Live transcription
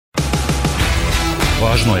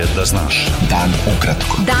Važno je da znaš. Dan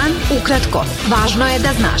ukratko. Dan ukratko. Važno je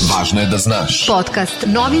da znaš. Važno je da znaš. Podcast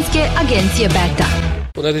novinske agencije Beta.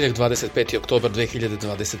 Ponedeljak 25. oktobar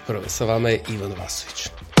 2021. Sa vama je Ivan Vasović.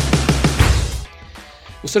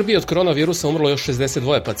 U Srbiji od koronavirusa umrlo još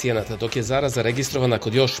 62 pacijenata, dok je zaraza registrovana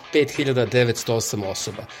kod još 5908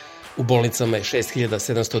 osoba. U bolnicama je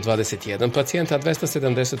 6721 pacijent, a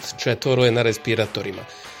 274 je na respiratorima.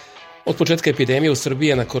 Od početka epidemije u Srbiji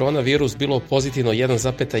je na koronavirus bilo pozitivno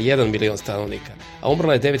 1,1 milion stanovnika, a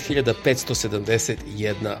umrla je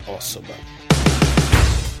 9571 osoba.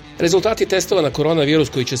 Rezultati testova na koronavirus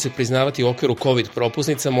koji će se priznavati u okviru COVID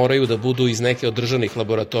propusnica moraju da budu iz neke od državnih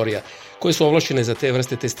laboratorija koje su ovlašćene za te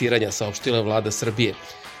vrste testiranja, saopštila vlada Srbije.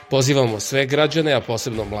 Pozivamo sve građane, a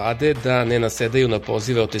posebno mlade, da ne nasedaju na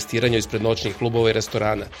pozive o testiranju ispred noćnih klubova i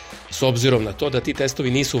restorana, s obzirom na to da ti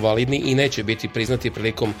testovi nisu validni i neće biti priznati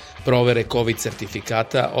prilikom provere COVID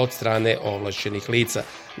sertifikata od strane ovlašćenih lica,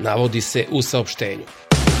 navodi se u saopštenju.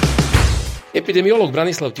 Epidemiolog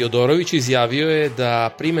Branislav Tijodorović izjavio je da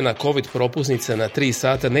primjena COVID propusnica na 3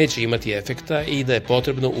 sata neće imati efekta i da je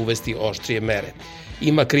potrebno uvesti oštrije mere.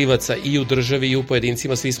 Ima krivaca i u državi i u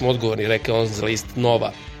pojedincima, svi smo odgovorni, rekao on za list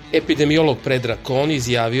Nova. Epidemiolog Predrag Kon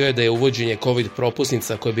izjavio je da je uvođenje COVID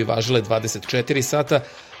propusnica koje bi važile 24 sata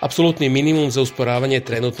apsolutni minimum za usporavanje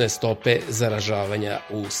trenutne stope zaražavanja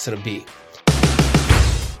u Srbiji.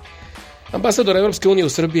 Ambasador Evropske unije u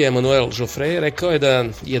Srbiji Emanuel Joffre rekao je da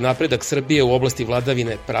je napredak Srbije u oblasti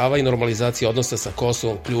vladavine prava i normalizacije odnosa sa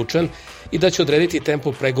Kosovom ključan i da će odrediti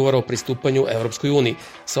tempo pregovora o pristupanju Evropskoj uniji,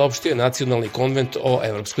 saopštio je Nacionalni konvent o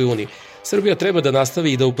Evropskoj uniji. Srbija treba da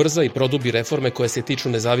nastavi i da ubrza i produbi reforme koje se tiču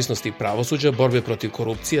nezavisnosti pravosuđa, borbe protiv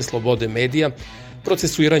korupcije, slobode medija,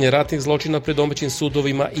 procesuiranja ratnih zločina pred domaćim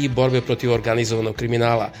sudovima i borbe protiv organizovanog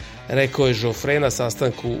kriminala, rekao je Joffre na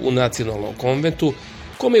sastanku u Nacionalnom konventu,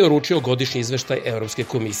 kome je uručio godišnji izveštaj Evropske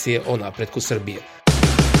komisije o napretku Srbije.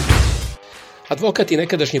 Advokat i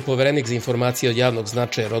nekadašnji poverenik za informacije od javnog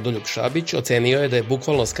značaja Rodoljub Šabić ocenio je da je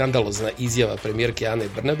bukvalno skandalozna izjava premijerke Ane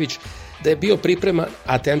Brnabić da je bio pripreman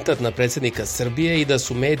atentat na predsjednika Srbije i da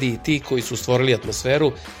su mediji ti koji su stvorili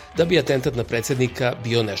atmosferu da bi atentat na predsjednika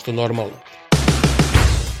bio nešto normalno.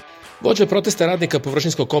 Vođa protesta radnika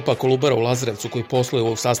površinskog kopa Kolubara u Lazarevcu koji posluje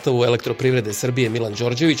u sastavu Elektroprivrede Srbije Milan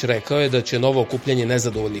Đorđević rekao je da će novo okupljanje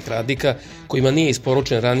nezadovoljnih radnika kojima nije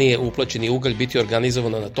isporučen ranije uplaćeni ugalj biti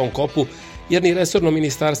organizovano na tom kopu jer ni resorno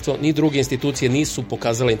ministarstvo ni druge institucije nisu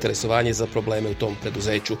pokazale interesovanje za probleme u tom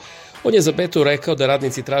preduzeću. On je za Betu rekao da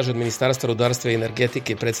radnici traže od Ministarstva rudarstva i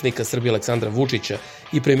energetike predsjednika Srbije Aleksandra Vučića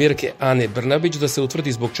i premijerke Ane Brnabić da se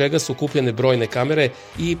utvrdi zbog čega su kupljene brojne kamere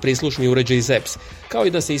i prislušni uređaji ZEPS, kao i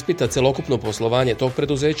da se ispita celokupno poslovanje tog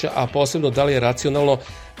preduzeća, a posebno da li je racionalno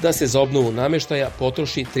da se za obnovu nameštaja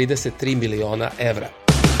potroši 33 miliona evra.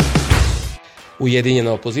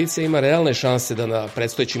 Ujedinjena opozicija ima realne šanse da na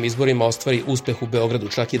predstojećim izborima ostvari uspeh u Beogradu,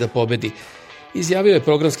 čak i da pobedi. Izjavio je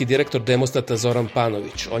programski direktor Demostata Zoran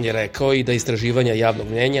Panović. On je rekao i da istraživanja javnog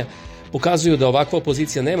mnjenja pokazuju da ovakva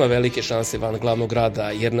opozicija nema velike šanse van glavnog grada,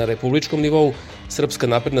 jer na republičkom nivou Srpska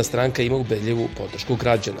napredna stranka ima ubedljivu podršku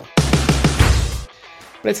građana.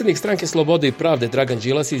 Predsjednik stranke Slobode i pravde Dragan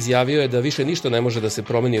Đilas izjavio je da više ništa ne može da se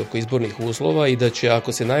promeni oko izbornih uslova i da će,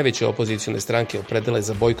 ako se najveće opozicione stranke opredele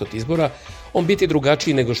za bojkot izbora, on biti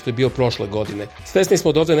drugačiji nego što je bio prošle godine. Svesni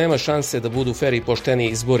smo da ovde nema šanse da budu fer i pošteni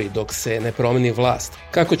izbori dok se ne promeni vlast.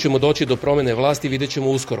 Kako ćemo doći do promene vlasti vidjet ćemo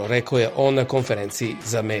uskoro, rekao je on na konferenciji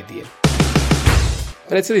za medije.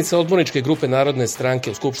 Predsjednica odborničke grupe Narodne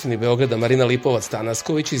stranke u Skupštini Beograda Marina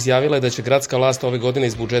Lipovac-Tanasković izjavila je da će gradska vlast ove godine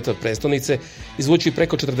iz budžeta prestonice izvući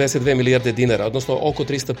preko 42 milijarde dinara, odnosno oko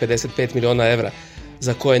 355 miliona evra,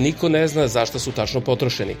 za koje niko ne zna zašto su tačno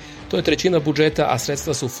potrošeni. To je trećina budžeta, a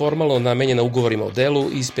sredstva su formalno namenjena ugovorima o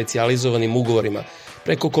delu i specijalizovanim ugovorima,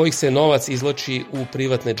 preko kojih se novac izvlači u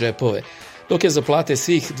privatne džepove, dok je za plate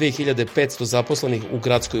svih 2500 zaposlenih u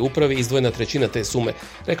gradskoj upravi izdvojena trećina te sume,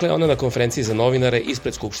 rekla je ona na konferenciji za novinare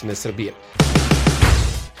ispred Skupštine Srbije.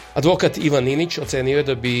 Advokat Ivan Ninić ocenio je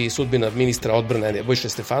da bi sudbina ministra odbrane Nebojše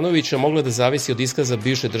Stefanovića mogla da zavisi od iskaza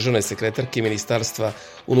bivše državne sekretarke Ministarstva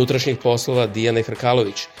unutrašnjih poslova Dijane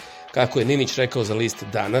Hrkalović. Kako je Ninić rekao za list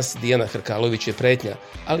Danas, Dijana Hrkalović je pretnja,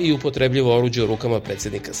 ali i upotrebljivo oruđe u rukama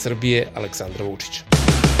predsjednika Srbije Aleksandra Vučića.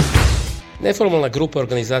 Neformalna grupa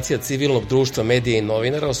organizacija civilnog društva, medija i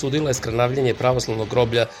novinara osudila je skrnavljenje pravoslavnog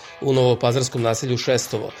groblja u novopazarskom naselju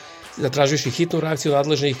Šestovo, zatraživši hitnu reakciju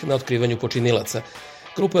nadležnih na otkrivanju počinilaca.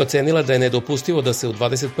 Grupa je ocenila da je nedopustivo da se u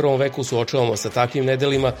 21. veku suočavamo sa takvim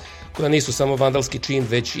nedelima koja nisu samo vandalski čin,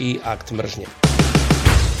 već i akt mržnje.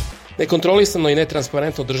 Nekontrolisano i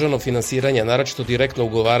netransparentno državno finansiranje, naročito direktno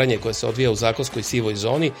ugovaranje koje se odvija u zakonskoj sivoj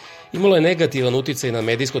zoni, imalo je negativan uticaj na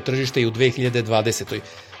medijsko tržište i u 2020.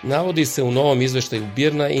 Navodi se u novom izveštaju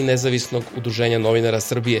BIRN-a i Nezavisnog udruženja novinara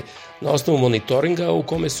Srbije na osnovu monitoringa u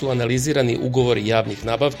kome su analizirani ugovori javnih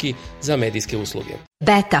nabavki za medijske usluge.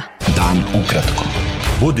 Beta. Dan ukratko.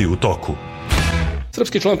 Budi u toku.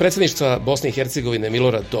 Srpski član predsjedništva Bosne i Hercegovine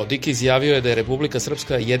Milorad Dodik izjavio je da je Republika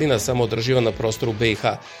Srpska jedina samoodrživa na prostoru BiH,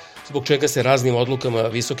 zbog čega se raznim odlukama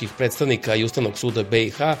visokih predstavnika i Ustavnog suda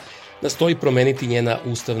BiH nastoji promeniti njena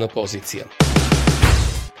ustavna pozicija.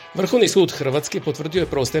 Vrhovni sud Hrvatske potvrdio je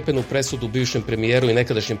prvostepenu presudu bivšem premijeru i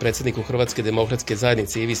nekadašnjem predsjedniku Hrvatske demokratske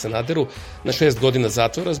zajednice Ivi Sanaderu na 6 godina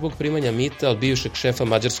zatvora zbog primanja mita od bivšeg šefa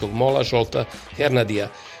mađarskog MOL-a Zsolta Hernadija,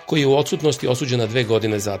 koji je u odsutnosti osuđen na 2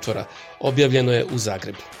 godine zatvora. Objavljeno je u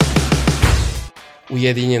Zagrebu.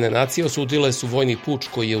 Ujedinjene nacije osudile su vojni puč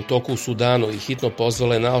koji je u toku u Sudanu i hitno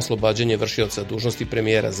pozvale na oslobađanje vršioca dužnosti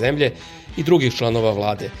premijera zemlje i drugih članova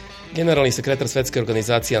vlade. Generalni sekretar Svetske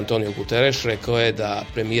organizacije Antonio Guterres rekao je da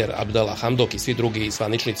premijer Abdallah Hamdok i svi drugi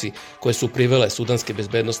zvaničnici koje su privele sudanske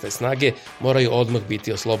bezbednosne snage moraju odmah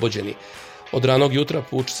biti oslobođeni. Od ranog jutra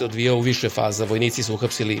puč se odvijao u više faza. Vojnici su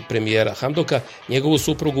uhapsili premijera Hamdoka, njegovu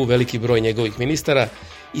suprugu, veliki broj njegovih ministara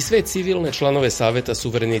i sve civilne članove Saveta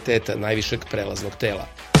suvereniteta, najvišeg prelaznog tela.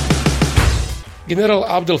 General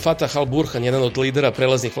Abdel Fattah al-Burhan, jedan od lidera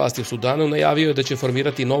prelaznih vlasti u Sudanu, najavio je da će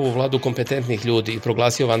formirati novu vladu kompetentnih ljudi i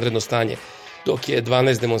proglasio vanredno stanje, dok je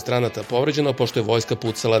 12 demonstranata povređeno pošto je vojska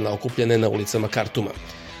pucala na okupljene na ulicama Kartuma.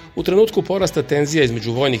 U trenutku porasta tenzija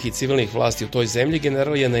između vojnih i civilnih vlasti u toj zemlji,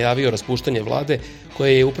 general je najavio raspuštanje vlade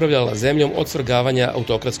koja je upravljala zemljom od svrgavanja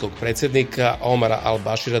autokratskog predsjednika Omara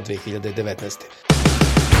al-Bashira 2019.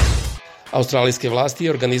 Australijske vlasti i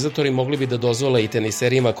organizatori mogli bi da dozvole i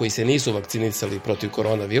teniserima koji se nisu vakcinisali protiv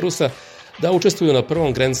koronavirusa da učestvuju na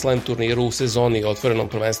prvom Grand Slam turniru u sezoni otvorenom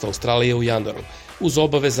prvenstva Australije u januaru, uz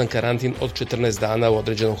obavezan karantin od 14 dana u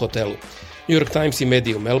određenom hotelu. New York Times i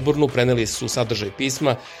mediji u Melbourneu preneli su sadržaj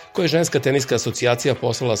pisma koje je ženska teniska asocijacija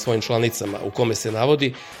poslala svojim članicama, u kome se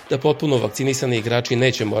navodi da potpuno vakcinisani igrači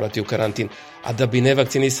neće morati u karantin, a da bi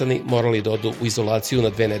nevakcinisani morali da odu u izolaciju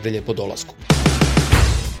na 2 nedelje po dolasku.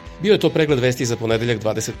 Bio je to pregled vesti za ponedeljak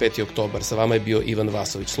 25. oktobar. Sa vama je bio Ivan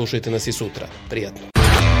Vasović. Slušajte nas i sutra. Prijatno.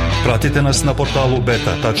 Pratite nas na portalu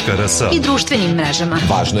beta.rs I društvenim mrežama.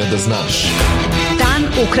 Važno je da znaš.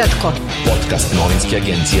 Dan ukratko. Podcast novinske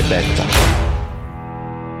agencije Beta.